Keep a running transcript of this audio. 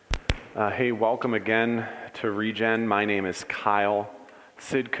Hey, welcome again to Regen. My name is Kyle.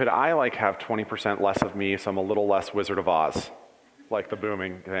 Sid, could I have 20% less of me so I'm a little less Wizard of Oz? Like the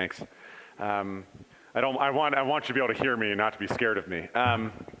booming, thanks. I want you to be able to hear me, not to be scared of me.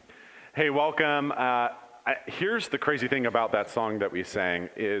 Hey, welcome. Here's the crazy thing about that song that we sang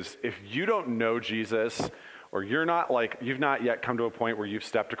is if you don't know Jesus, or you've not yet come to a point where you've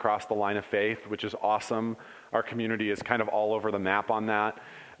stepped across the line of faith, which is awesome. Our community is kind of all over the map on that.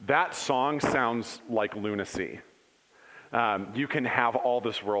 That song sounds like lunacy. You can have all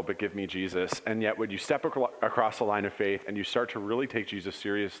this world, but give me Jesus. And yet when you step across the line of faith and you start to really take Jesus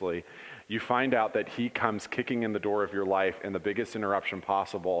seriously, you find out that he comes kicking in the door of your life in the biggest interruption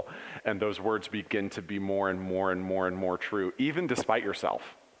possible, and those words begin to be more and more and more and more true, even despite yourself.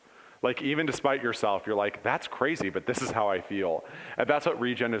 Even despite yourself, you're like, that's crazy, but this is how I feel. And that's what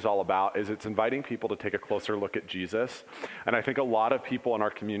Regen is all about, is it's inviting people to take a closer look at Jesus. And I think a lot of people in our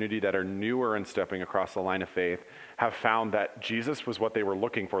community that are newer in stepping across the line of faith have found that Jesus was what they were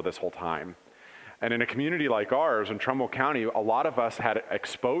looking for this whole time. And in a community like ours, in Trumbull County, a lot of us had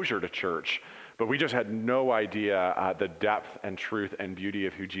exposure to church, but we just had no idea the depth and truth and beauty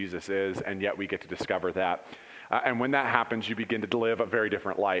of who Jesus is, and yet we get to discover that. And when that happens, you begin to live a very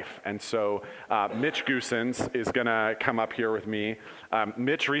different life. And so Mitch Goosens is going to come up here with me.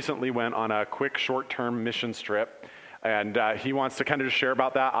 Mitch recently went on a quick short-term mission trip, and he wants to kind of just share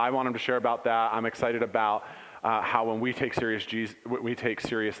about that. I want him to share about that. I'm excited about how when we take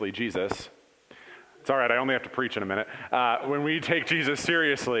seriously Jesus, it's all right, I only have to preach in a minute. When we take Jesus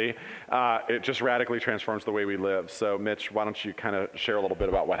seriously, it just radically transforms the way we live. So Mitch, why don't you kind of share a little bit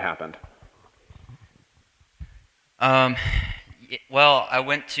about what happened? Well, I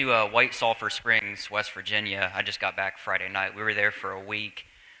went to White Sulphur Springs, West Virginia. I just got back Friday night. We were there for a week.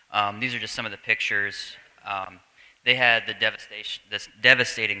 These are just some of the pictures. They had this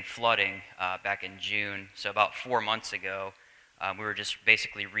devastating flooding back in June. So about 4 months ago, we were just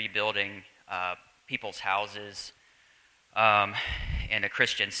basically rebuilding people's houses in a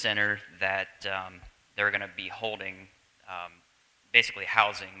Christian center that they were going to be holding, basically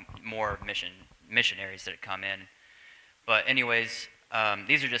housing more missionaries that had come in. But anyways,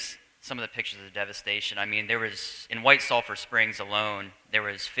 these are just some of the pictures of the devastation. I mean, in White Sulphur Springs alone, there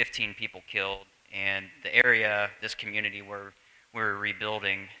was 15 people killed. And the area, this community where we were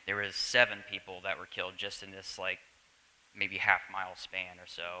rebuilding, there was 7 people that were killed just in this, maybe half-mile span or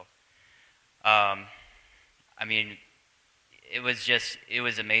so. I mean, it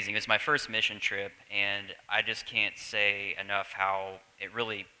was amazing. It was my first mission trip, and I just can't say enough how it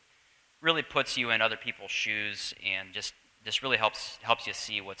really puts you in other people's shoes, and just really helps you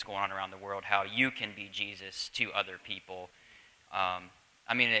see what's going on around the world, how you can be Jesus to other people.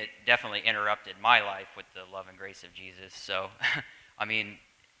 I mean, it definitely interrupted my life with the love and grace of Jesus. So, I mean,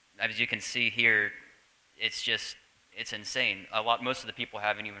 as you can see here, it's insane. Most of the people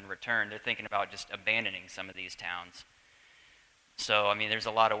haven't even returned. They're thinking about just abandoning some of these towns. So, I mean, there's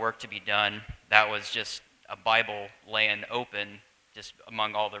a lot of work to be done. That was just a Bible laying open just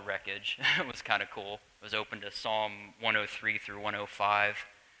among all the wreckage. It was kind of cool. It was open to Psalm 103 through 105.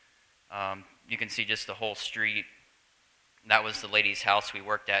 You can see just the whole street. That was the lady's house we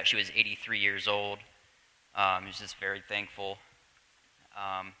worked at. She was 83 years old. I was just very thankful.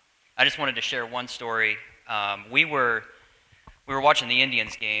 I just wanted to share one story. We were watching the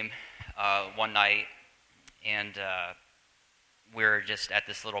Indians game one night, and we were just at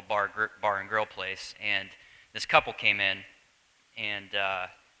this little bar and grill place, and this couple came in, and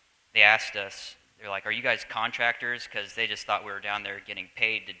they asked us, they're like, "Are you guys contractors?" Because they just thought we were down there getting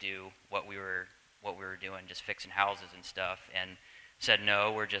paid to do what we were doing, just fixing houses and stuff, and said,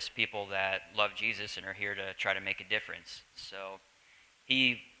 "No, we're just people that love Jesus and are here to try to make a difference." So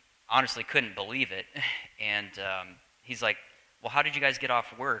he honestly couldn't believe it, and he's like, "Well, how did you guys get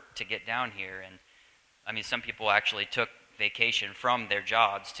off work to get down here?" And I mean, some people actually took vacation from their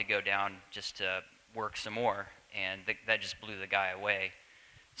jobs to go down just to work some more, and that just blew the guy away.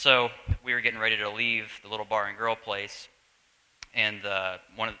 So we were getting ready to leave the little bar and grill place, and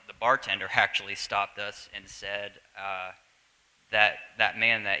one of the bartender actually stopped us and said that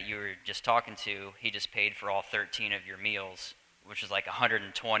man that you were just talking to, he just paid for all 13 of your meals, which was like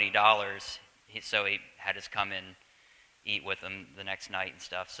 $120. So he had us come and eat with him the next night and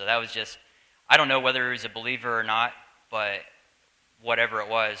stuff. So that was just, I don't know whether he was a believer or not, but whatever it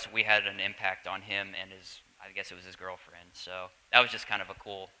was, we had an impact on him and I guess it was his girlfriend. So that was just kind of a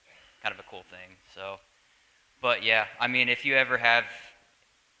cool thing. So, but yeah, I mean, if you ever have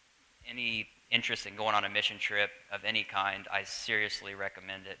any interest in going on a mission trip of any kind, I seriously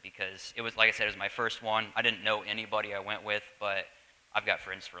recommend it, because it was, like I said, it was my first one. I didn't know anybody I went with, but I've got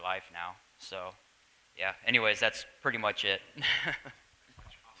friends for life now. So, yeah. Anyways, that's pretty much it.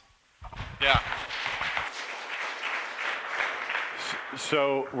 Yeah.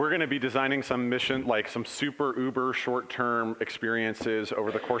 So we're going to be designing some some super uber short-term experiences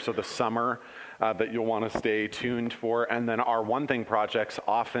over the course of the summer that you'll want to stay tuned for. And then our One Thing projects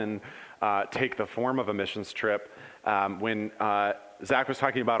often take the form of a missions trip. When Zach was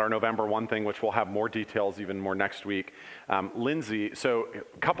talking about our November One Thing, which we'll have more details even more next week, Lindsay, so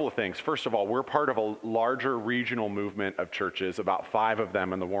a couple of things. First of all, we're part of a larger regional movement of churches, about 5 of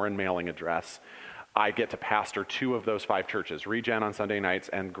them in the Warren mailing address. I get to pastor 2 of those 5 churches, Regen on Sunday nights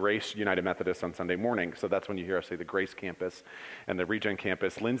and Grace United Methodist on Sunday morning. So that's when you hear us say the Grace campus and the Regen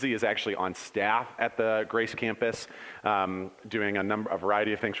campus. Lindsay is actually on staff at the Grace campus, doing a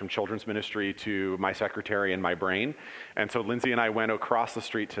variety of things from children's ministry to my secretary and my brain. And so Lindsay and I went across the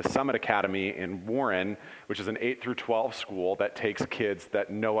street to Summit Academy in Warren, which is an 8 through 12 school that takes kids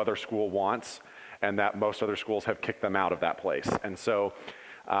that no other school wants and that most other schools have kicked them out of that place. And so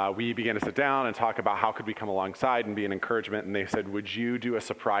we began to sit down and talk about how could we come alongside and be an encouragement. And they said, would you do a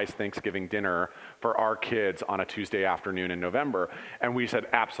surprise Thanksgiving dinner for our kids on a Tuesday afternoon in November? And we said,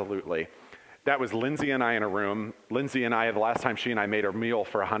 absolutely. That was Lindsay and I in a room. Lindsay and I, the last time she and I made a meal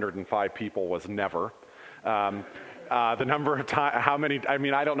for 105 people was never. The number of times,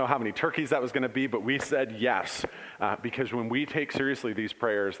 I don't know how many turkeys that was going to be, but we said yes. Because when we take seriously these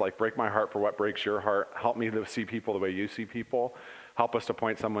prayers, like break my heart for what breaks your heart, help me to see people the way you see people, help us to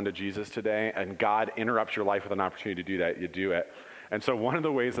point someone to Jesus today, and God interrupts your life with an opportunity to do that, you do it. And so one of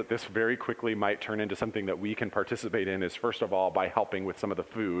the ways that this very quickly might turn into something that we can participate in is, first of all, by helping with some of the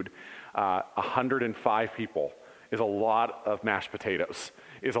food. 105 people is a lot of mashed potatoes,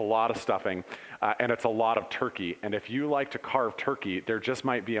 is a lot of stuffing, and it's a lot of turkey. And if you like to carve turkey, there just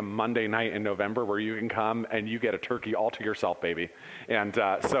might be a Monday night in November where you can come and you get a turkey all to yourself, baby. And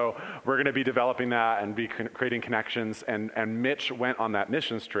so we're going to be developing that and be creating connections. And Mitch went on that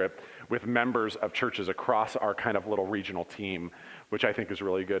missions trip with members of churches across our kind of little regional team, which I think is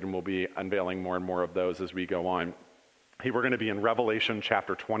really good, and we'll be unveiling more and more of those as we go on. Hey, we're going to be in Revelation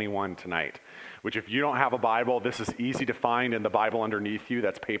chapter 21 tonight, which if you don't have a Bible, this is easy to find in the Bible underneath you.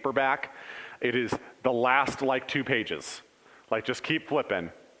 That's paperback. It is the last 2 pages. Just keep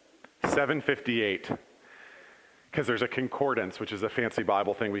flipping. 758. Because there's a concordance, which is a fancy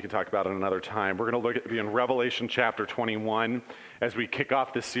Bible thing we can talk about at another time. We're going to be in Revelation chapter 21 as we kick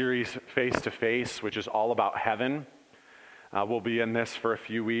off this series Face to Face, which is all about heaven. We'll be in this for a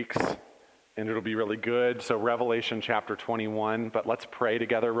few weeks, and it'll be really good. So Revelation chapter 21, but let's pray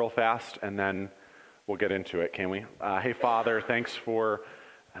together real fast, and then we'll get into it, can we? Hey, Father, thanks for,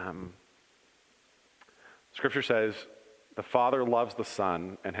 Scripture says, the Father loves the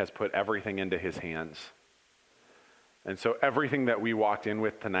Son and has put everything into his hands. And so everything that we walked in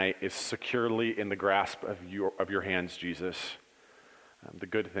with tonight is securely in the grasp of your hands, Jesus. The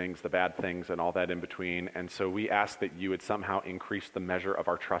good things, the bad things, and all that in between. And so we ask that you would somehow increase the measure of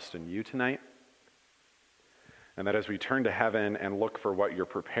our trust in you tonight. And that as we turn to heaven and look for what you're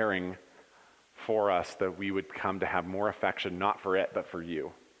preparing for us, that we would come to have more affection, not for it, but for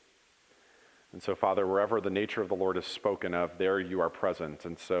you. And so, Father, wherever the nature of the Lord is spoken of, there you are present.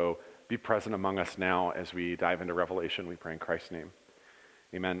 And so be present among us now as we dive into Revelation. We pray in Christ's name.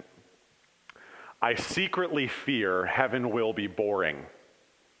 Amen. I secretly fear heaven will be boring.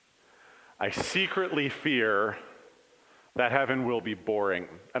 I secretly fear that heaven will be boring.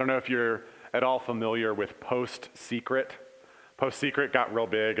 I don't know if you're at all familiar with Post-Secret. Post-Secret got real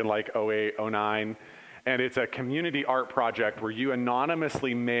big in 08, 09. And it's a community art project where you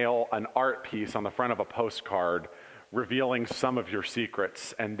anonymously mail an art piece on the front of a postcard revealing some of your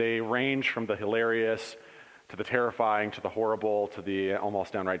secrets. And they range from the hilarious to the terrifying, to the horrible, to the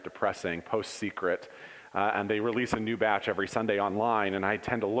almost downright depressing, Post-Secret. And they release a new batch every Sunday online, and I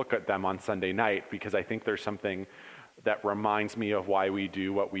tend to look at them on Sunday night because I think there's something that reminds me of why we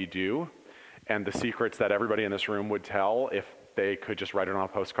do what we do, and the secrets that everybody in this room would tell if they could just write it on a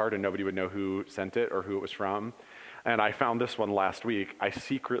postcard and nobody would know who sent it or who it was from. And I found this one last week. I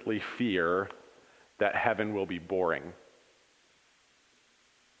secretly fear that heaven will be boring.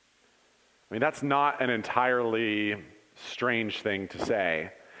 I mean, that's not an entirely strange thing to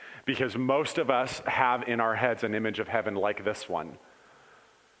say, because most of us have in our heads an image of heaven like this one.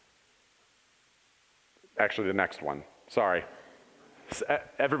 Actually, the next one. Sorry.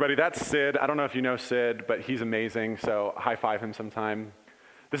 Everybody, that's Sid. I don't know if you know Sid, but he's amazing, so high five him sometime.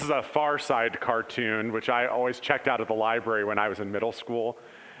 This is a Far Side cartoon, which I always checked out at the library when I was in middle school.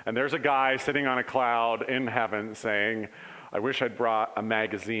 And there's a guy sitting on a cloud in heaven saying, I wish I'd brought a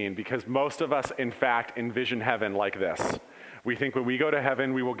magazine, because most of us, in fact, envision heaven like this, We think when we go to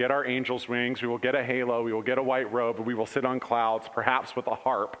heaven, we will get our angel's wings, we will get a halo, we will get a white robe, we will sit on clouds, perhaps with a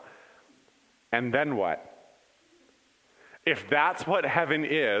harp. And then what? If that's what heaven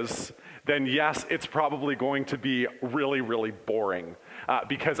is, then yes, it's probably going to be really, really boring.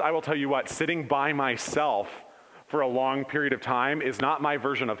 Because I will tell you what, sitting by myself for a long period of time is not my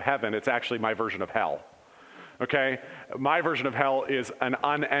version of heaven, it's actually my version of hell. Okay? My version of hell is an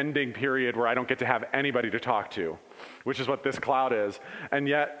unending period where I don't get to have anybody to talk to, which is what this cloud is. And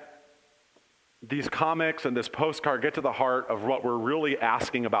yet, these comics and this postcard get to the heart of what we're really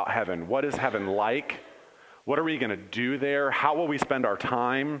asking about heaven. What is heaven like? What are we going to do there? How will we spend our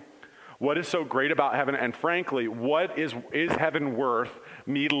time? What is so great about heaven? And frankly, what is heaven worth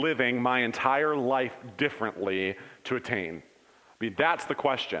me living my entire life differently to attain? I mean, that's the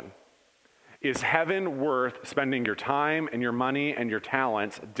question. Is heaven worth spending your time and your money and your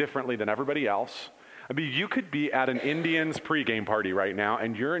talents differently than everybody else? I mean, you could be at an Indians pregame party right now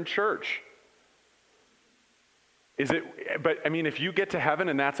and you're in church. But I mean, if you get to heaven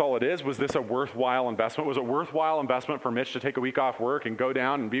and that's all it is, was this a worthwhile investment? Was it a worthwhile investment for Mitch to take a week off work and go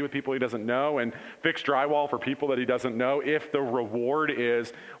down and be with people he doesn't know and fix drywall for people that he doesn't know if the reward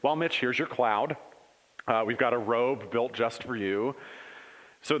is, well, Mitch, here's your cloud. We've got a robe built just for you.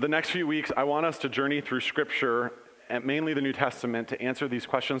 So the next few weeks, I want us to journey through Scripture, and mainly the New Testament, to answer these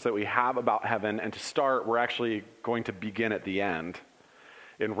questions that we have about heaven. And to start, we're actually going to begin at the end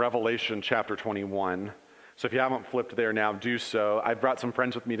in Revelation chapter 21. So if you haven't flipped there now, do so. I brought some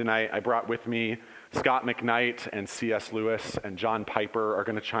friends with me tonight. I brought with me Scott McKnight and C.S. Lewis and John Piper are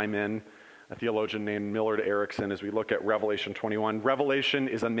going to chime in, a theologian named Millard Erickson, as we look at Revelation 21. Revelation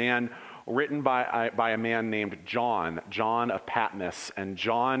is a man written by a man named John of Patmos. And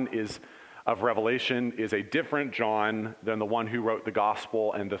John of Revelation is a different John than the one who wrote the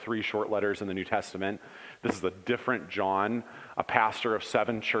gospel and the 3 short letters in the New Testament. This is a different John, a pastor of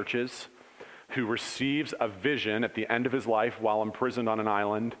 7 churches, who receives a vision at the end of his life while imprisoned on an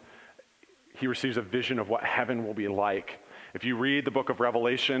island. He receives a vision of what heaven will be like. If you read the book of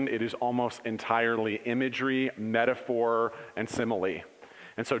Revelation, it is almost entirely imagery, metaphor, and simile.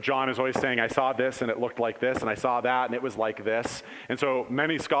 And so John is always saying, I saw this and it looked like this, and I saw that and it was like this. And so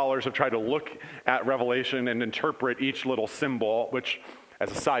many scholars have tried to look at Revelation and interpret each little symbol, which,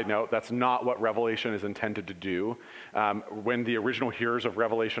 as a side note, that's not what Revelation is intended to do. When the original hearers of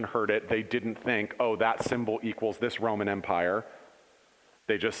Revelation heard it, they didn't think, oh, that symbol equals this Roman Empire.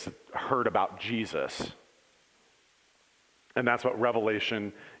 They just heard about Jesus. And that's what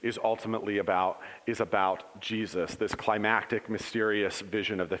Revelation is ultimately about, is about Jesus, this climactic, mysterious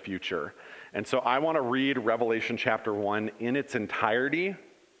vision of the future. And so I want to read Revelation chapter 1 in its entirety,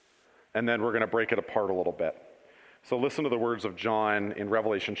 and then we're going to break it apart a little bit. So listen to the words of John in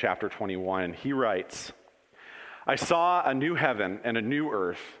Revelation chapter 21. He writes, I saw a new heaven and a new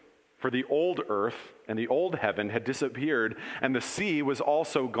earth, for the old earth and the old heaven had disappeared, and the sea was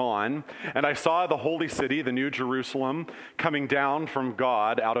also gone. And I saw the holy city, the new Jerusalem, coming down from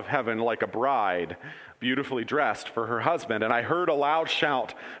God out of heaven like a bride, beautifully dressed for her husband. And I heard a loud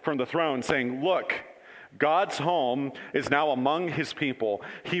shout from the throne saying, look, God's home is now among his people.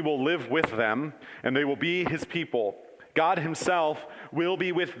 He will live with them, and they will be his people. God himself will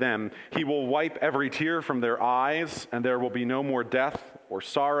be with them. He will wipe every tear from their eyes, and there will be no more death or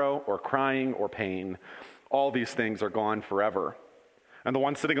sorrow or crying or pain. All these things are gone forever. And the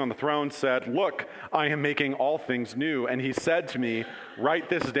one sitting on the throne said, look, I am making all things new. And he said to me, write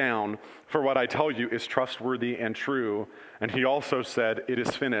this down, for what I tell you is trustworthy and true. And he also said, it is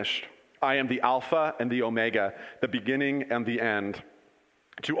finished. I am the Alpha and the Omega, the beginning and the end.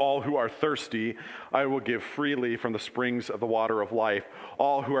 To all who are thirsty, I will give freely from the springs of the water of life.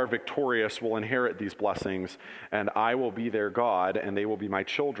 All who are victorious will inherit these blessings, and I will be their God, and they will be my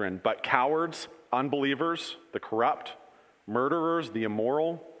children. But cowards, unbelievers, the corrupt, murderers, the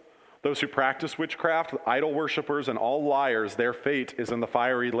immoral, those who practice witchcraft, idol worshippers, and all liars, their fate is in the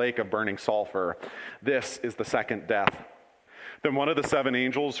fiery lake of burning sulfur. This is the second death. Then one of the 7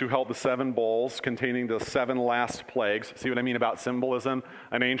 angels who held the 7 bowls containing the 7 last plagues, see what I mean about symbolism?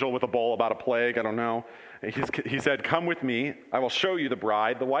 An angel with a bowl about a plague, I don't know. He said, come with me, I will show you the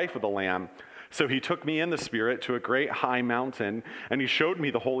bride, the wife of the Lamb. So he took me in the Spirit to a great high mountain, and he showed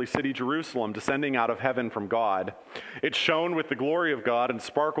me the holy city Jerusalem descending out of heaven from God. It shone with the glory of God and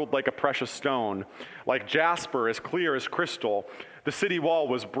sparkled like a precious stone, like jasper, as clear as crystal. The city wall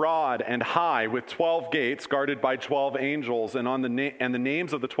was broad and high, with 12 gates guarded by 12 angels, and the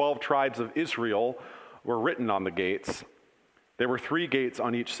names of the 12 tribes of Israel were written on the gates. There were 3 gates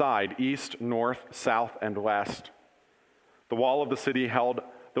on each side, east, north, south, and west. The wall of the city held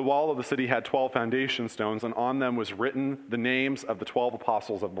The wall of the city had 12 foundation stones, and on them was written the names of the 12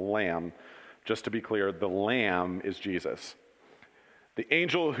 apostles of the Lamb. Just to be clear, the Lamb is Jesus. The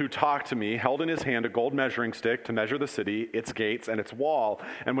angel who talked to me held in his hand a gold measuring stick to measure the city, its gates, and its wall.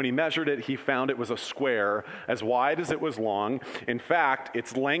 And when he measured it, he found it was a square, as wide as it was long. In fact,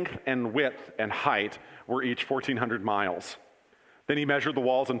 its length and width and height were each 1,400 miles. Then he measured the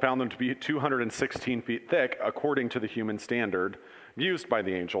walls and found them to be 216 feet thick, according to the human standard used by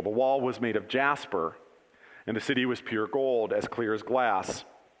the angel. The wall was made of jasper, and the city was pure gold, as clear as glass.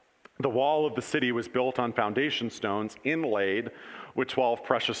 The wall of the city was built on foundation stones inlaid with 12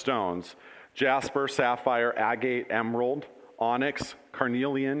 precious stones: jasper, sapphire, agate, emerald, onyx,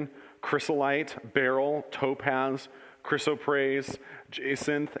 carnelian, chrysolite, beryl, topaz, chrysoprase,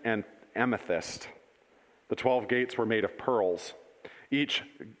 jacinth, and amethyst. The 12 gates were made of pearls, each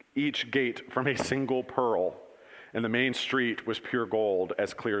gate from a single pearl, and the main street was pure gold,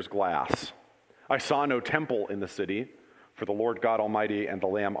 as clear as glass. I saw no temple in the city, for the Lord God Almighty and the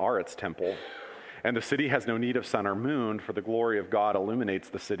Lamb are its temple. And the city has no need of sun or moon, for the glory of God illuminates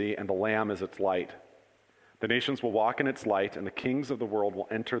the city, and the Lamb is its light. The nations will walk in its light, and the kings of the world will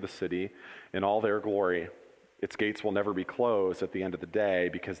enter the city in all their glory. Its gates will never be closed at the end of the day,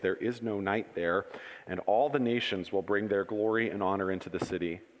 because there is no night there, and all the nations will bring their glory and honor into the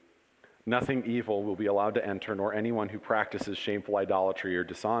city. Nothing evil will be allowed to enter, nor anyone who practices shameful idolatry or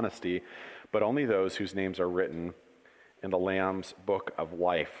dishonesty, but only those whose names are written in the Lamb's book of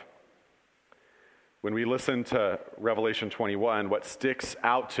life. When we listen to Revelation 21, what sticks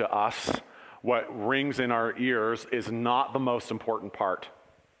out to us, what rings in our ears, is not the most important part.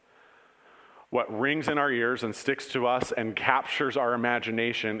 What rings in our ears and sticks to us and captures our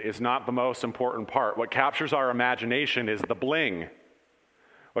imagination is not the most important part. What captures our imagination is the bling.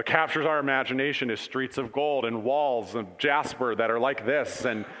 What captures our imagination is streets of gold and walls of jasper that are like this,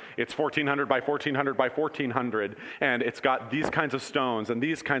 and it's 1,400 by 1,400 by 1,400, and it's got these kinds of stones and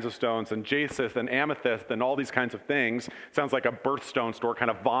these kinds of stones and jacinth and amethyst and all these kinds of things. Sounds like a birthstone store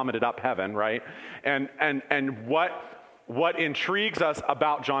kind of vomited up heaven, right? And what intrigues us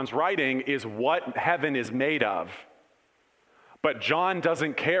about John's writing is what heaven is made of. But John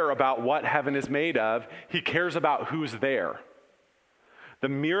doesn't care about what heaven is made of. He cares about who's there. The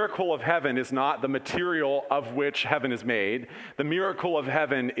miracle of heaven is not the material of which heaven is made. The miracle of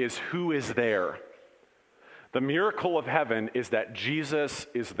heaven is who is there. The miracle of heaven is that Jesus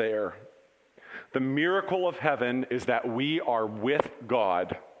is there. The miracle of heaven is that we are with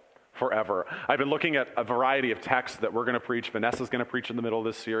God forever. I've been looking at a variety of texts that we're going to preach. Vanessa's going to preach in the middle of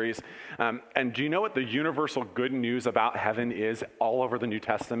this series. And do you know what the universal good news about heaven is all over the New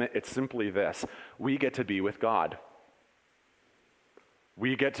Testament? It's simply this: we get to be with God.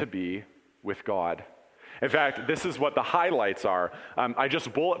 We get to be with God. In fact, this is what the highlights are. I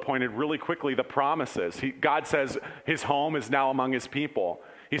just bullet pointed really quickly the promises. God says his home is now among his people.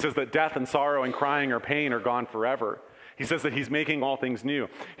 He says that death and sorrow and crying or pain are gone forever. He says that he's making all things new.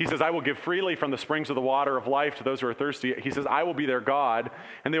 He says, I will give freely from the springs of the water of life to those who are thirsty. He says, I will be their God,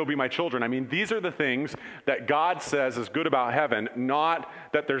 and they will be my children. I mean, these are the things that God says is good about heaven, not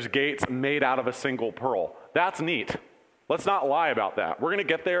that there's gates made out of a single pearl. That's neat. Let's not lie about that. We're going to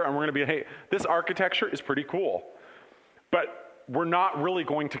get there, and we're going to be, hey, this architecture is pretty cool. But we're not really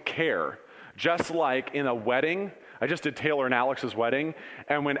going to care. Just like in a wedding, I just did Taylor and Alex's wedding,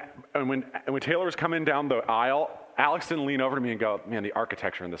 and when Taylor was coming down the aisle, Alex didn't lean over to me and go, man, the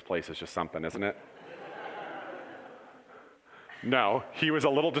architecture in this place is just something, isn't it? No, he was a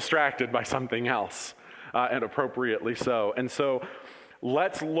little distracted by something else, and appropriately so. And so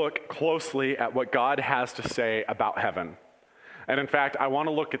let's look closely at what God has to say about heaven. And in fact, I want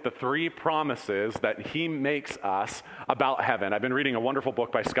to look at the three promises that he makes us about heaven. I've been reading a wonderful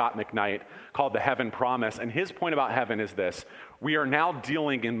book by Scott McKnight called The Heaven Promise, and his point about heaven is this: we are now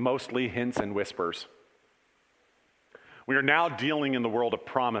dealing in mostly hints and whispers. We are now dealing in the world of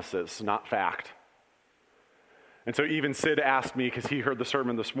promises, not fact. And so even Sid asked me, because he heard the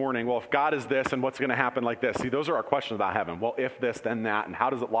sermon this morning, well, if God is this, and what's going to happen like this? See, those are our questions about heaven. Well, if this, then that, and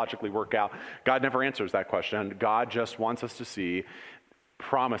how does it logically work out? God never answers that question. God just wants us to see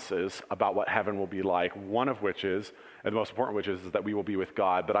promises about what heaven will be like, one of which is, and the most important which is that we will be with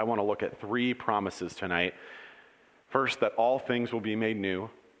God. But I want to look at three promises tonight. First, that all things will be made new.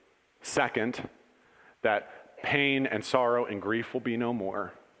 Second, that pain and sorrow and grief will be no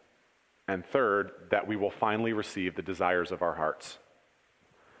more. And third, that we will finally receive the desires of our hearts.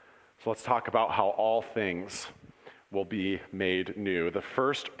 So let's talk about how all things will be made new. The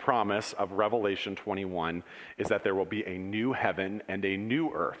first promise of Revelation 21 is that there will be a new heaven and a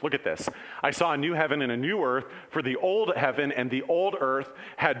new earth. Look at this. I saw a new heaven and a new earth, for the old heaven and the old earth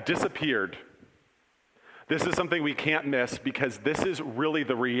had disappeared. This is something we can't miss because this is really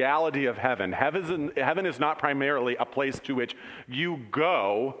the reality of heaven. Heaven is not primarily a place to which you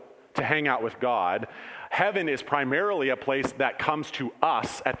go to hang out with God. Heaven is primarily a place that comes to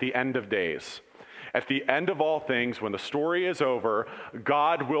us at the end of days. At the end of all things, when the story is over,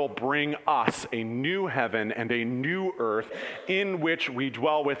 God will bring us a new heaven and a new earth in which we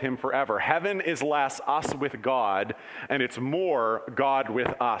dwell with him forever. Heaven is less us with God, and it's more God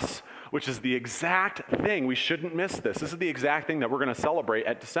with us, which is the exact thing. We shouldn't miss this. This is the exact thing that we're going to celebrate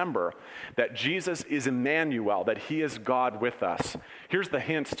at December, that Jesus is Emmanuel, that he is God with us. Here's the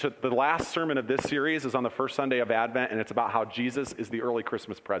hint to the last sermon of this series is on the first Sunday of Advent, and it's about how Jesus is the early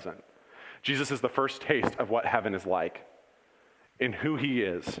Christmas present. Jesus is the first taste of what heaven is like and who he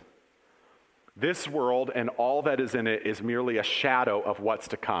is. This world and all that is in it is merely a shadow of what's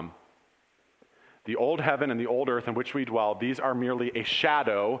to come. The old heaven and the old earth in which we dwell, these are merely a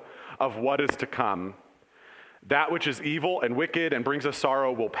shadow of what is to come. That which is evil and wicked and brings us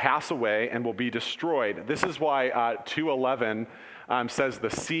sorrow will pass away and will be destroyed. This is why 2:11 says the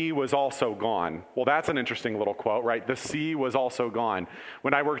sea was also gone. Well, that's an interesting little quote, right? The sea was also gone.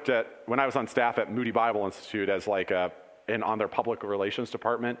 When I was on staff at Moody Bible Institute as on their public relations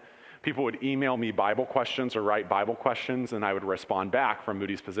department, people would email me Bible questions or write Bible questions, and I would respond back from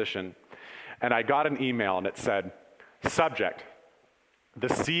Moody's position. And I got an email, and it said, subject, the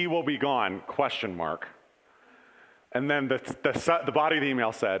sea will be gone, ? And then the body of the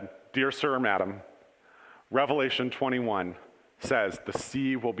email said, dear sir or madam, Revelation 21 says the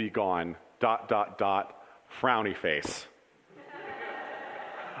sea will be gone, ... frowny face.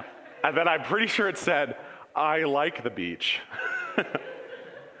 And then I'm pretty sure it said, I like the beach.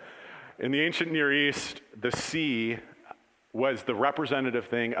 In the ancient Near East, the sea was the representative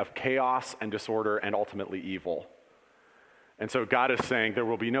thing of chaos and disorder and ultimately evil. And so God is saying there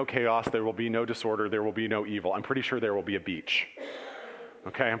will be no chaos, there will be no disorder, there will be no evil. I'm pretty sure there will be a beach.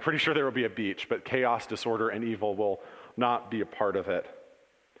 Okay, I'm pretty sure there will be a beach, but chaos, disorder, and evil will not be a part of it.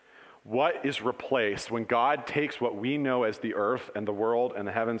 What is replaced when God takes what we know as the earth and the world and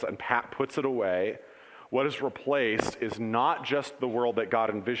the heavens and puts it away? What is replaced is not just the world that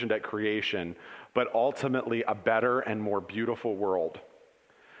God envisioned at creation, but ultimately a better and more beautiful world.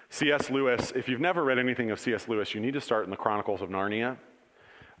 C.S. Lewis, if you've never read anything of C.S. Lewis, you need to start in the Chronicles of Narnia.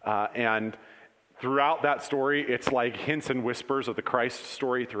 And throughout that story, it's like hints and whispers of the Christ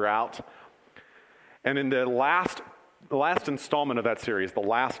story throughout. And in the last installment of that series, The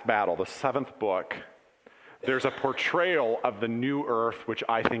Last Battle, the 7th book, there's a portrayal of the new earth, which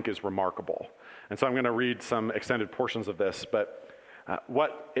I think is remarkable. And so I'm going to read some extended portions of this, but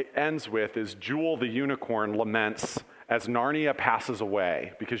what it ends with is Jewel the unicorn laments as Narnia passes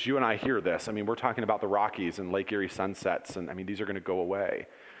away, because you and I hear this. I mean, we're talking about the Rockies and Lake Erie sunsets, and I mean, these are going to go away.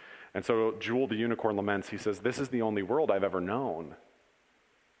 And so Jewel the unicorn laments. He says, this is the only world I've ever known.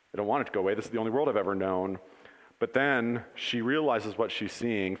 I don't want it to go away. This is the only world I've ever known. But then she realizes what she's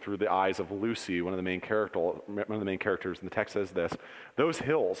seeing through the eyes of Lucy, one of the main characters, and the text says this, those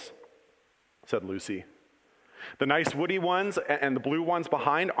hills, said Lucy, the nice woody ones and the blue ones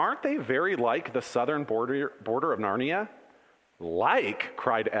behind, aren't they very like the southern border of Narnia? Like,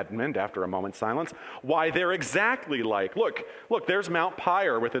 cried Edmund after a moment's silence. Why, they're exactly like. Look, there's Mount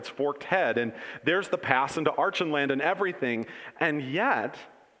Pyre with its forked head, and there's the pass into Archenland and everything. And yet,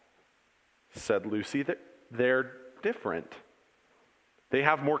 said Lucy, they're different. They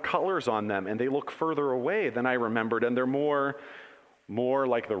have more colors on them, and they look further away than I remembered, and they're more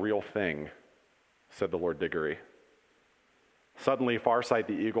like the real thing, said the Lord Diggory. Suddenly, Farsight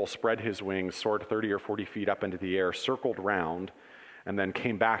the eagle spread his wings, soared 30 or 40 feet up into the air, circled round, and then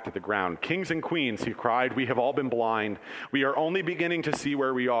came back to the ground. Kings and queens, he cried, we have all been blind. We are only beginning to see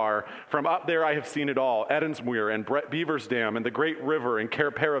where we are. From up there I have seen it all, Edensmuir and Beaver's Dam and the great river and Cair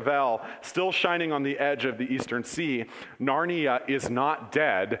Paravel, still shining on the edge of the eastern sea. Narnia is not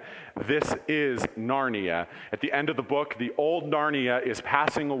dead. This is Narnia. At the end of the book, the old Narnia is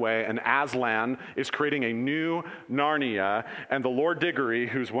passing away, and Aslan is creating a new Narnia, and the Lord Diggory,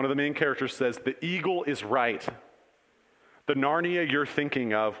 who's one of the main characters, says, the eagle is right. The Narnia you're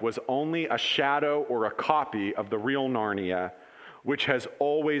thinking of was only a shadow or a copy of the real Narnia, which has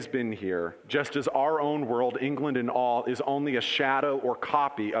always been here, just as our own world, England and all, is only a shadow or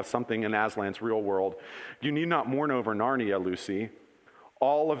copy of something in Aslan's real world. You need not mourn over Narnia, Lucy.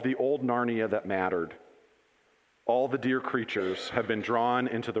 All of the old Narnia that mattered, all the dear creatures have been drawn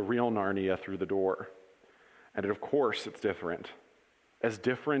into the real Narnia through the door. And of course, it's different. As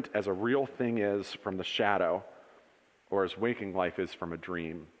different as a real thing is from the shadow, or as waking life is from a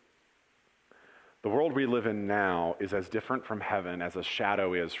dream. The world we live in now is as different from heaven as a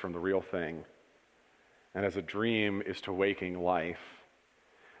shadow is from the real thing, and as a dream is to waking life.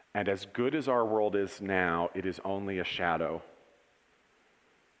 And as good as our world is now, it is only a shadow.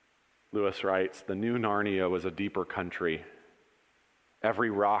 Lewis writes, "The new Narnia was a deeper country. Every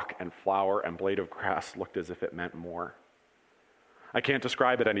rock and flower and blade of grass looked as if it meant more." I can't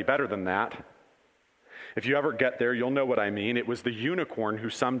describe it any better than that. If you ever get there, you'll know what I mean. It was the unicorn who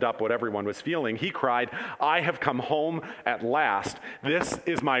summed up what everyone was feeling. He cried, "I have come home at last. This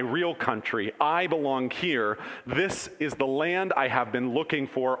is my real country. I belong here. This is the land I have been looking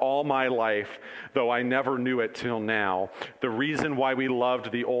for all my life, though I never knew it till now." The reason why we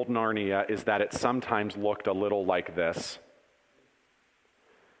loved the old Narnia is that it sometimes looked a little like this.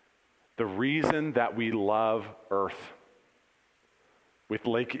 The reason that we love Earth, with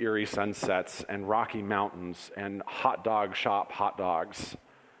Lake Erie sunsets and Rocky Mountains and hot dog shop hot dogs.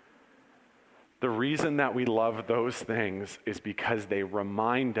 The reason that we love those things is because they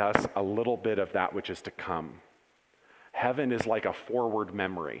remind us a little bit of that which is to come. Heaven is like a forward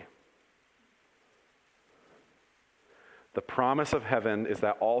memory. The promise of heaven is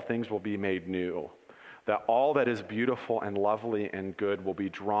that all things will be made new, that all that is beautiful and lovely and good will be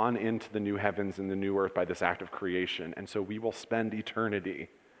drawn into the new heavens and the new earth by this act of creation. And so we will spend eternity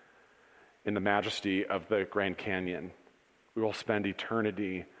in the majesty of the Grand Canyon. We will spend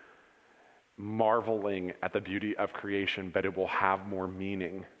eternity marveling at the beauty of creation, but it will have more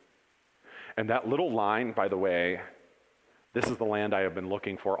meaning. And that little line, by the way, "This is the land I have been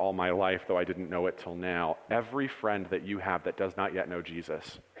looking for all my life, though I didn't know it till now." Every friend that you have that does not yet know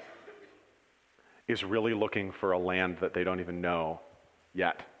Jesus is really looking for a land that they don't even know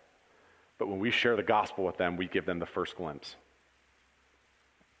yet. But when we share the gospel with them, we give them the first glimpse.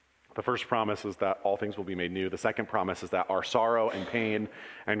 The first promise is that all things will be made new. The second promise is that our sorrow and pain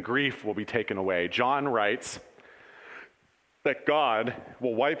and grief will be taken away. John writes that God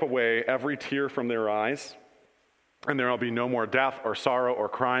will wipe away every tear from their eyes, and there will be no more death or sorrow or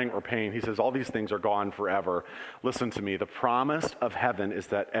crying or pain. He says all these things are gone forever. Listen to me. The promise of heaven is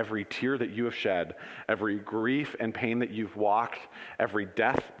that every tear that you have shed, every grief and pain that you've walked, every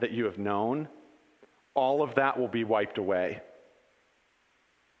death that you have known, all of that will be wiped away.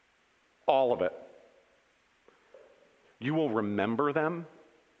 All of it. You will remember them.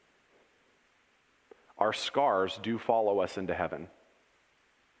 Our scars do follow us into heaven.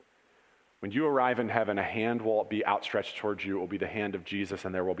 When you arrive in heaven, a hand will be outstretched towards you. It will be the hand of Jesus,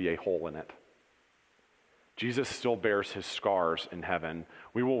 and there will be a hole in it. Jesus still bears his scars in heaven.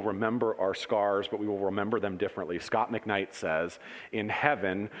 We will remember our scars, but we will remember them differently. Scott McKnight says, in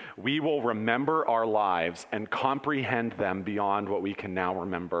heaven, we will remember our lives and comprehend them beyond what we can now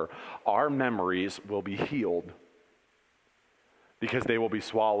remember. Our memories will be healed because they will be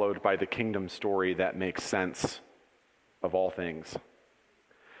swallowed by the kingdom story that makes sense of all things.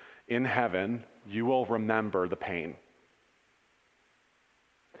 In heaven, you will remember the pain.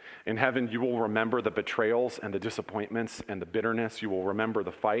 In heaven, you will remember the betrayals and the disappointments and the bitterness. You will remember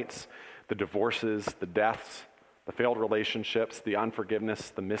the fights, the divorces, the deaths, the failed relationships, the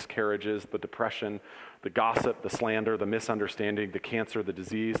unforgiveness, the miscarriages, the depression, the gossip, the slander, the misunderstanding, the cancer, the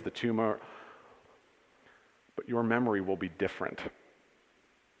disease, the tumor. But your memory will be different.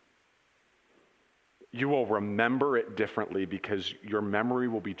 You will remember it differently because your memory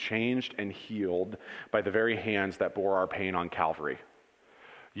will be changed and healed by the very hands that bore our pain on Calvary.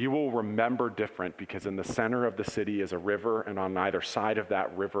 You will remember different because in the center of the city is a river, and on either side of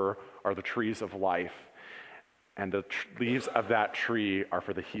that river are the trees of life. And the leaves of that tree are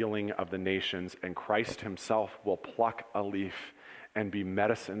for the healing of the nations, and Christ himself will pluck a leaf and be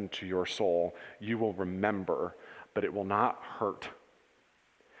medicine to your soul. You will remember, but it will not hurt.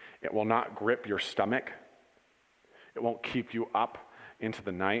 It will not grip your stomach. It won't keep you up into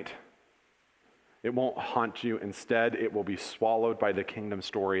the night. It won't haunt you. Instead, it will be swallowed by the kingdom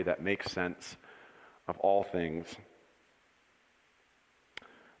story that makes sense of all things.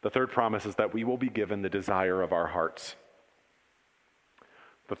 The third promise is that we will be given the desire of our hearts.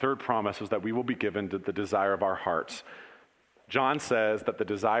 The third promise is that we will be given the desire of our hearts. John says that the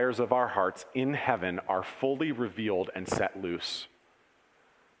desires of our hearts in heaven are fully revealed and set loose.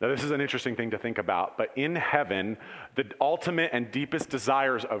 Now, this is an interesting thing to think about, but in heaven, the ultimate and deepest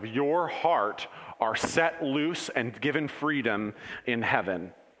desires of your heart are set loose and given freedom in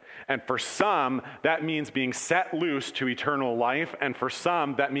heaven. And for some, that means being set loose to eternal life, and for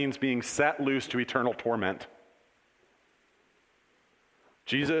some, that means being set loose to eternal torment.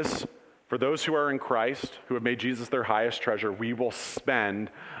 Jesus For those who are in Christ, who have made Jesus their highest treasure, we will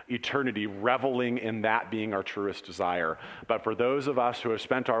spend eternity reveling in that being our truest desire. But for those of us who have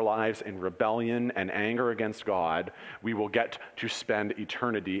spent our lives in rebellion and anger against God, we will get to spend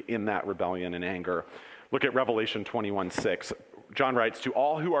eternity in that rebellion and anger. Look at Revelation 21:6. John writes, "To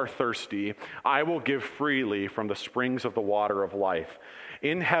all who are thirsty, I will give freely from the springs of the water of life."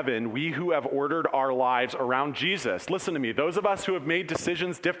 In heaven, we who have ordered our lives around Jesus, listen to me, those of us who have made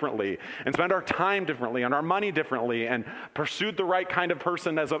decisions differently and spent our time differently and our money differently and pursued the right kind of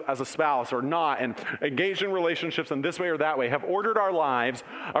person as a spouse or not and engaged in relationships in this way or that way, have ordered our lives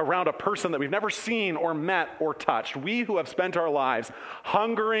around a person that we've never seen or met or touched. We who have spent our lives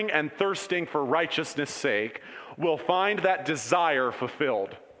hungering and thirsting for righteousness' sake will find that desire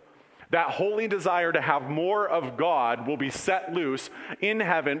fulfilled. That holy desire to have more of God will be set loose in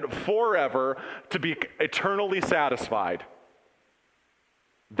heaven forever to be eternally satisfied.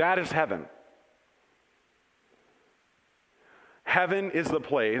 That is heaven. Heaven is the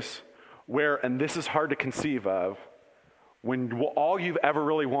place where, and this is hard to conceive of, when all you've ever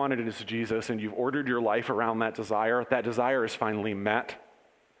really wanted is Jesus and you've ordered your life around that desire is finally met,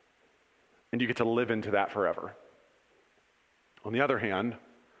 and you get to live into that forever. On the other hand,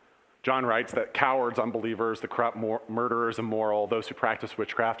 John writes that cowards, unbelievers, the corrupt, murderers, immoral, those who practice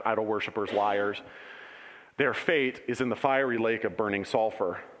witchcraft, idol worshipers, liars, their fate is in the fiery lake of burning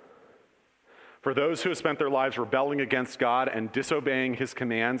sulfur. For those who have spent their lives rebelling against God and disobeying his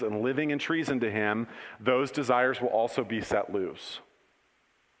commands and living in treason to him, those desires will also be set loose.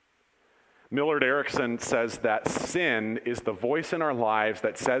 Millard Erickson says that sin is the voice in our lives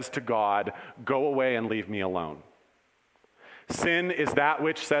that says to God, "Go away and leave me alone." Sin is that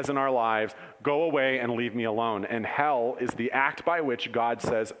which says in our lives, "Go away and leave me alone." And hell is the act by which God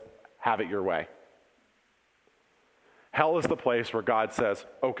says, "Have it your way." Hell is the place where God says,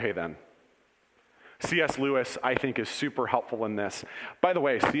 "Okay then." C.S. Lewis, I think, is super helpful in this. By the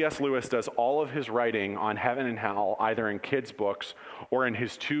way, C.S. Lewis does all of his writing on heaven and hell either in kids' books or in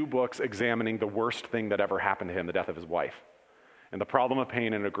his 2 books examining the worst thing that ever happened to him, the death of his wife. And The Problem of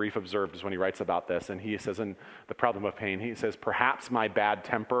Pain and A Grief Observed is when he writes about this. And he says in The Problem of Pain, he says, "Perhaps my bad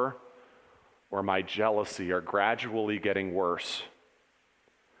temper or my jealousy are gradually getting worse.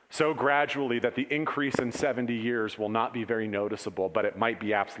 So gradually that the increase in 70 years will not be very noticeable, but it might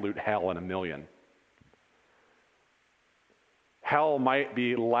be absolute hell in a million." Hell might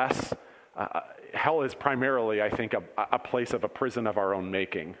be less, hell is primarily, I think, a place of a prison of our own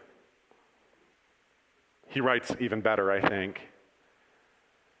making. He writes even better, I think.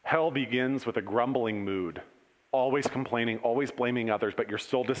 Hell begins with a grumbling mood, always complaining, always blaming others, but you're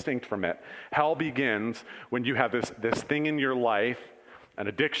still distinct from it. Hell begins when you have this thing in your life, an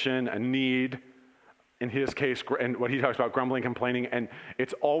addiction, a need, in his case, and what he talks about, grumbling, complaining, and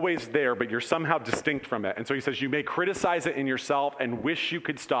it's always there, but you're somehow distinct from it. And so he says you may criticize it in yourself and wish you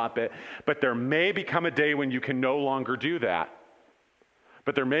could stop it, but there may become a day when you can no longer do that.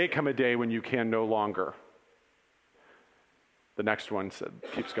 But there may come a day when you can no longer. The next one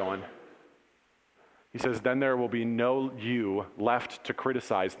keeps going. He says, then there will be no you left to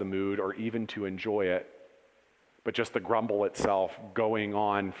criticize the mood or even to enjoy it, but just the grumble itself going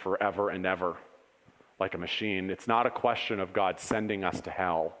on forever and ever like a machine. It's not a question of God sending us to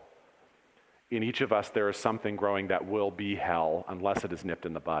hell. In each of us, there is something growing that will be hell unless it is nipped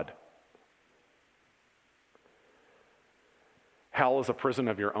in the bud. Hell is a prison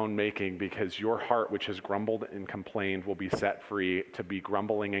of your own making because your heart, which has grumbled and complained, will be set free to be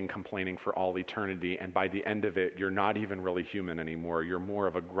grumbling and complaining for all eternity. And by the end of it, you're not even really human anymore. You're more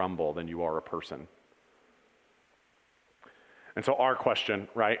of a grumble than you are a person. And so our question,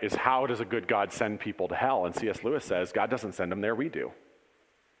 right, is how does a good God send people to hell? And C.S. Lewis says, God doesn't send them there, we do.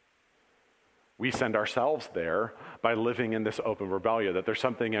 We send ourselves there by living in this open rebellion, that there's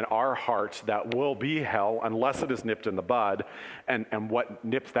something in our hearts that will be hell unless it is nipped in the bud, and what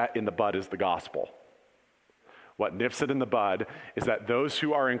nips that in the bud is the gospel. What nips it in the bud is that those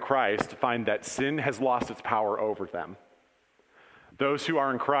who are in Christ find that sin has lost its power over them. Those who are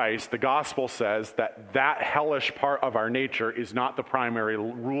in Christ, the gospel says that hellish part of our nature is not the primary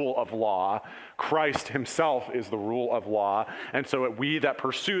rule of law. Christ himself is the rule of law. And so we that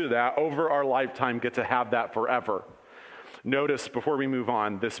pursue that over our lifetime get to have that forever. Notice, before we move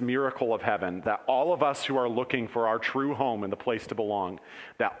on, this miracle of heaven, that all of us who are looking for our true home and the place to belong,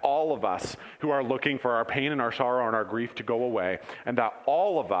 that all of us who are looking for our pain and our sorrow and our grief to go away, and that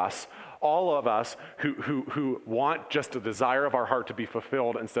all of us who want just a desire of our heart to be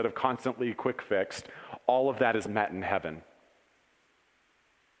fulfilled instead of constantly quick fixed, all of that is met in heaven.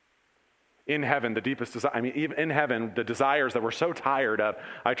 In heaven, the deepest desire, even in heaven, the desires that we're so tired of,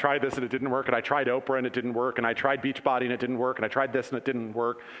 I tried this and it didn't work, and I tried Oprah and it didn't work, and I tried Beachbody and it didn't work, and I tried this and it didn't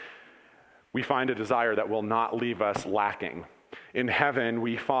work. We find a desire that will not leave us lacking. In heaven,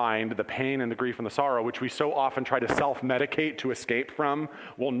 we find the pain and the grief and the sorrow, which we so often try to self-medicate to escape from,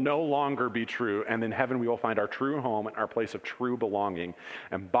 will no longer be true. And in heaven, we will find our true home and our place of true belonging.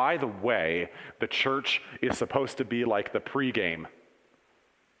 And by the way, the church is supposed to be like the pregame.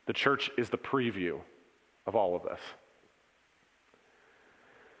 The church is the preview of all of this.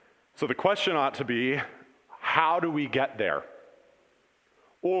 So the question ought to be, how do we get there?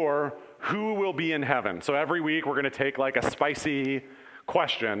 Or who will be in heaven? So every week we're going to take like a spicy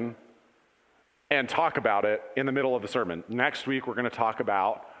question and talk about it in the middle of the sermon. Next week we're going to talk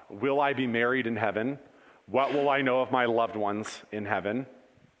about, will I be married in heaven? What will I know of my loved ones in heaven?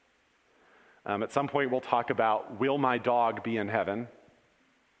 At some point we'll talk about, will my dog be in heaven?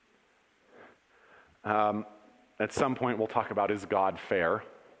 At some point we'll talk about, is God fair?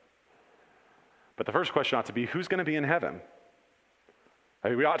 But the first question ought to be, who's going to be in heaven?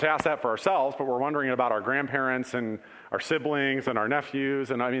 We ought to ask that for ourselves, but we're wondering about our grandparents and our siblings and our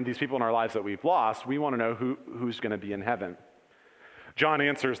nephews and these people in our lives that we've lost. We want to know who's going to be in heaven. John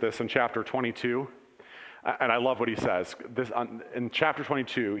answers this in chapter 22, and I love what he says. In chapter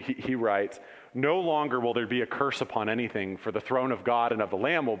 22, he writes, "No longer will there be a curse upon anything, for the throne of God and of the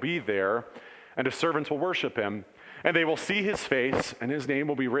Lamb will be there, and his servants will worship him. And they will see his face, and his name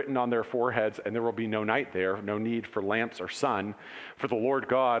will be written on their foreheads, and there will be no night there, no need for lamps or sun, for the Lord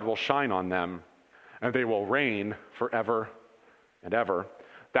God will shine on them, and they will reign forever and ever."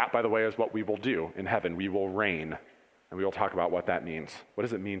 That, by the way, is what we will do in heaven. We will reign, and we will talk about what that means. What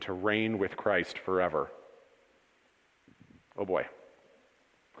does it mean to reign with Christ forever? Oh boy.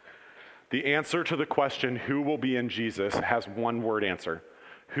 The answer to the question, who will be in Jesus, has one word answer.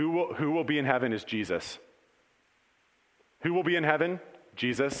 Who will be in heaven is Jesus. Who will be in heaven?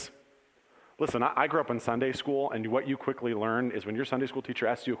 Jesus. Listen, I grew up in Sunday school, and what you quickly learn is when your Sunday school teacher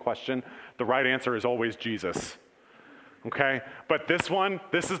asks you a question, the right answer is always Jesus. Okay? But this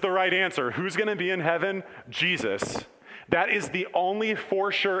is the right answer. Who's going to be in heaven? Jesus. That is the only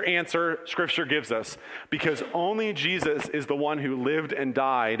for sure answer Scripture gives us, because only Jesus is the one who lived and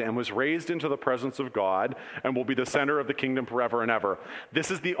died and was raised into the presence of God and will be the center of the kingdom forever and ever.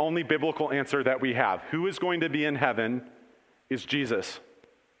 This is the only biblical answer that we have. Who is going to be in heaven is Jesus.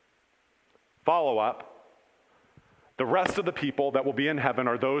 Follow up. The rest of the people that will be in heaven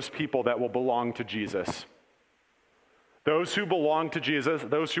are those people that will belong to Jesus. Those who belong to Jesus,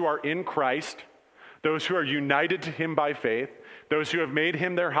 those who are in Christ, those who are united to him by faith, those who have made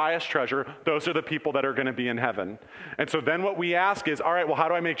him their highest treasure, those are the people that are going to be in heaven. And so then what we ask is, all right, well, how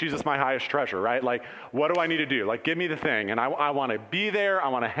do I make Jesus my highest treasure, right? Like, what do I need to do? Like, give me the thing. And I want to be there. I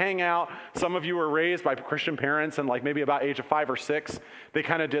want to hang out. Some of you were raised by Christian parents, and like maybe about age of 5 or 6, they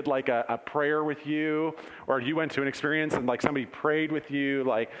kind of did like a prayer with you, or you went to an experience and like somebody prayed with you,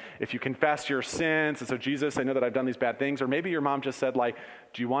 like if you confess your sins, and so Jesus, I know that I've done these bad things. Or maybe your mom just said like,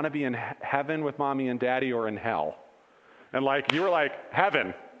 do you want to be in heaven with mommy and daddy or in hell? And like, you were like,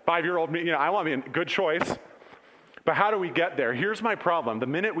 heaven, 5-year-old me, I want to be in, good choice. But how do we get there? Here's my problem. The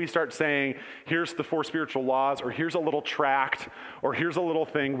minute we start saying, here's the 4 spiritual laws, or here's a little tract, or here's a little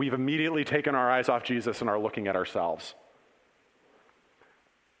thing, we've immediately taken our eyes off Jesus and are looking at ourselves.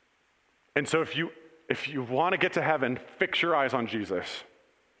 And so if you want to get to heaven, fix your eyes on Jesus.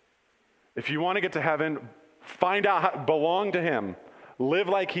 If you want to get to heaven, find out how to belong to him. Live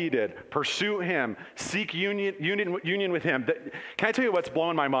like he did. Pursue him. Seek union with him. Can I tell you what's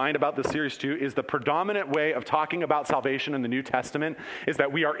blowing my mind about this series too? Is the predominant way of talking about salvation in the New Testament is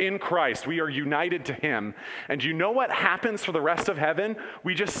that we are in Christ. We are united to him. And you know what happens for the rest of heaven?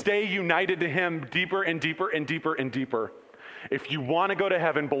 We just stay united to him deeper and deeper and deeper and deeper. If you want to go to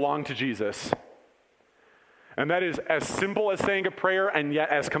heaven, belong to Jesus. And that is as simple as saying a prayer, and yet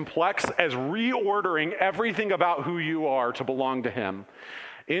as complex as reordering everything about who you are to belong to him.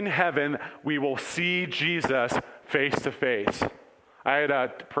 In heaven, we will see Jesus face to face. I had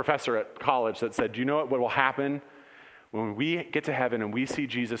a professor at college that said, do you know what will happen? When we get to heaven and we see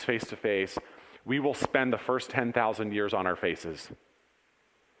Jesus face to face, we will spend the first 10,000 years on our faces.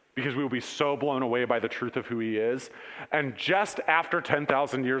 Because we will be so blown away by the truth of who he is. And just after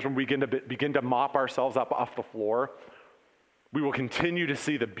 10,000 years, when we begin to mop ourselves up off the floor, we will continue to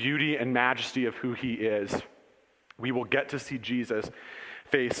see the beauty and majesty of who he is. We will get to see Jesus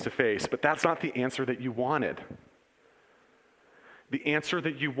face to face. But that's not the answer that you wanted. The answer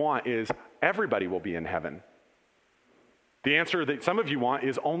that you want is everybody will be in heaven. The answer that some of you want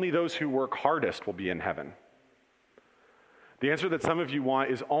is only those who work hardest will be in heaven. The answer that some of you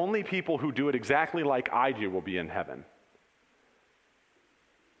want is only people who do it exactly like I do will be in heaven.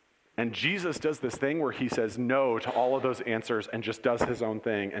 And Jesus does this thing where he says no to all of those answers and just does his own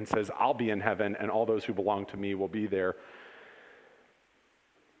thing and says, I'll be in heaven and all those who belong to me will be there.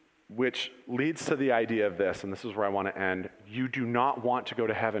 Which leads to the idea of this, and this is where I want to end. You do not want to go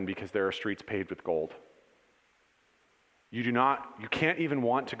to heaven because there are streets paved with gold. You can't even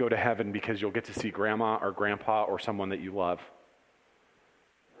want to go to heaven because you'll get to see grandma or grandpa or someone that you love.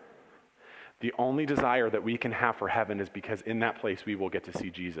 The only desire that we can have for heaven is because in that place we will get to see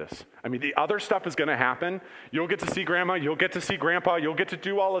Jesus. I mean, the other stuff is going to happen. You'll get to see grandma, you'll get to see grandpa, you'll get to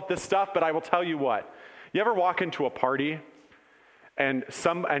do all of this stuff, but I will tell you what. You ever walk into a party and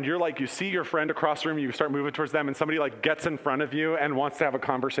you're like, you see your friend across the room, you start moving towards them, and somebody like gets in front of you and wants to have a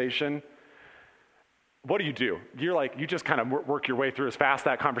conversation? What do? You just kind of work your way through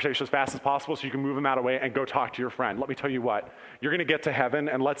that conversation as fast as possible so you can move them out of the way and go talk to your friend. Let me tell you what, you're going to get to heaven,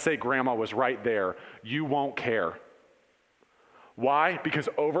 and let's say grandma was right there. You won't care. Why? Because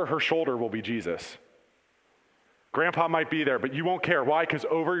over her shoulder will be Jesus. Grandpa might be there, but you won't care. Why? Because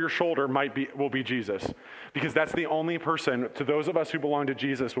over your shoulder will be Jesus. Because that's the only person, to those of us who belong to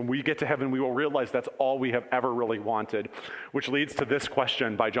Jesus, when we get to heaven, we will realize that's all we have ever really wanted, which leads to this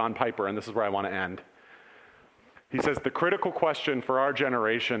question by John Piper, and this is where I want to end. He says, the critical question for our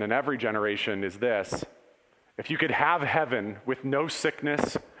generation and every generation is this: if you could have heaven with no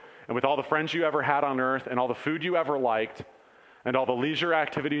sickness and with all the friends you ever had on earth and all the food you ever liked and all the leisure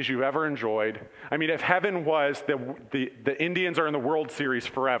activities you ever enjoyed, I mean, if heaven was the Indians are in the World Series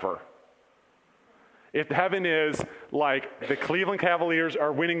forever, if heaven is like the Cleveland Cavaliers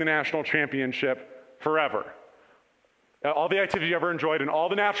are winning the national championship forever, all the activities you ever enjoyed and all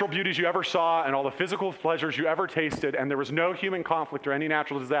the natural beauties you ever saw and all the physical pleasures you ever tasted, and there was no human conflict or any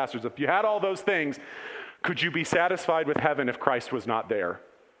natural disasters, if you had all those things, could you be satisfied with heaven if Christ was not there?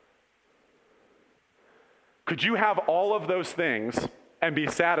 Could you have all of those things and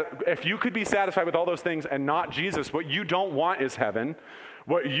if you could be satisfied with all those things and not Jesus, what you don't want is heaven.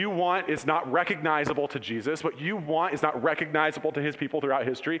 What you want is not recognizable to Jesus. What you want is not recognizable to his people throughout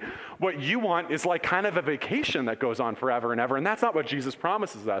history. What you want is like kind of a vacation that goes on forever and ever, and that's not what Jesus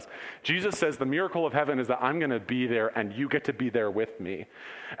promises us. Jesus says the miracle of heaven is that I'm going to be there and you get to be there with me.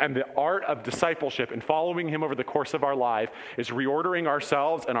 And the art of discipleship and following him over the course of our life is reordering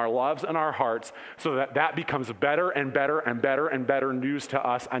ourselves and our loves and our hearts so that that becomes better and better and better and better news to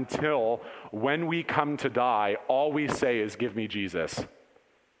us until when we come to die, all we say is, give me Jesus.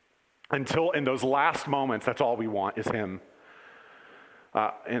 Until in those last moments, that's all we want is him.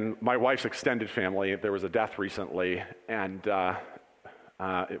 In my wife's extended family, there was a death recently, and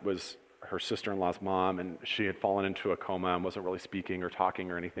it was her sister-in-law's mom, and she had fallen into a coma and wasn't really speaking or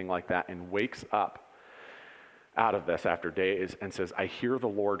talking or anything like that, and wakes up out of this after days and says, I hear the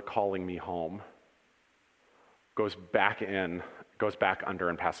Lord calling me home, goes back under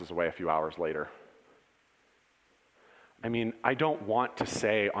and passes away a few hours later. I mean, I don't want to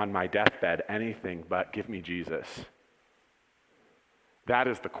say on my deathbed anything but give me Jesus. That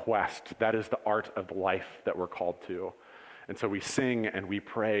is the quest. That is the art of life that we're called to. And so we sing and we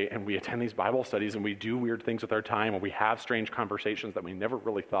pray and we attend these Bible studies and we do weird things with our time and we have strange conversations that we never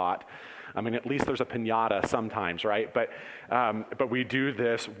really thought. I mean, at least there's a piñata sometimes, right? But we do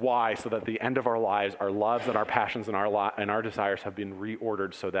this. Why? So that at the end of our lives, our loves and our passions and our desires have been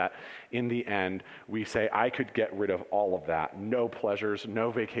reordered so that in the end, we say, I could get rid of all of that. No pleasures,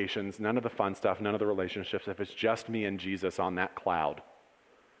 no vacations, none of the fun stuff, none of the relationships. If it's just me and Jesus on that cloud,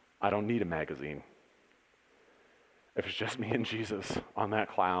 I don't need a magazine. If it's just me and Jesus on that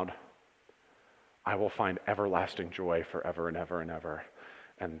cloud, I will find everlasting joy forever and ever and ever.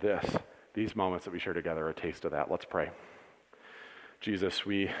 And these moments that we share together are a taste of that. Let's pray. Jesus,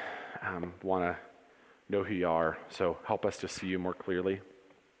 we want to know who you are, so help us to see you more clearly.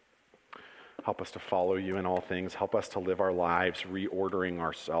 Help us to follow you in all things. Help us to live our lives reordering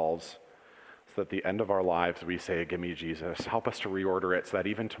ourselves so that at the end of our lives we say, give me Jesus. Help us to reorder it so that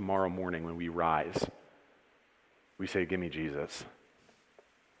even tomorrow morning when we rise, we say, give me Jesus.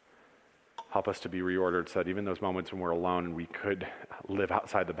 Help us to be reordered so that even those moments when we're alone and we could live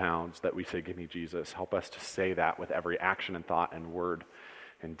outside the bounds, that we say, give me Jesus. Help us to say that with every action and thought and word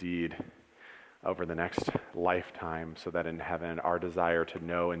and deed over the next lifetime so that in heaven our desire to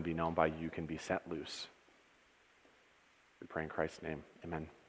know and be known by you can be set loose. We pray in Christ's name. Amen.